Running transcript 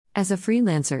As a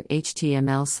freelancer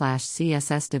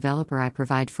HTML/CSS developer, I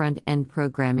provide front-end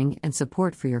programming and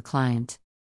support for your client.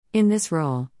 In this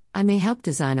role, I may help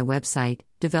design a website,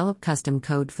 develop custom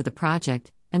code for the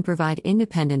project, and provide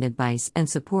independent advice and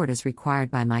support as required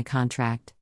by my contract.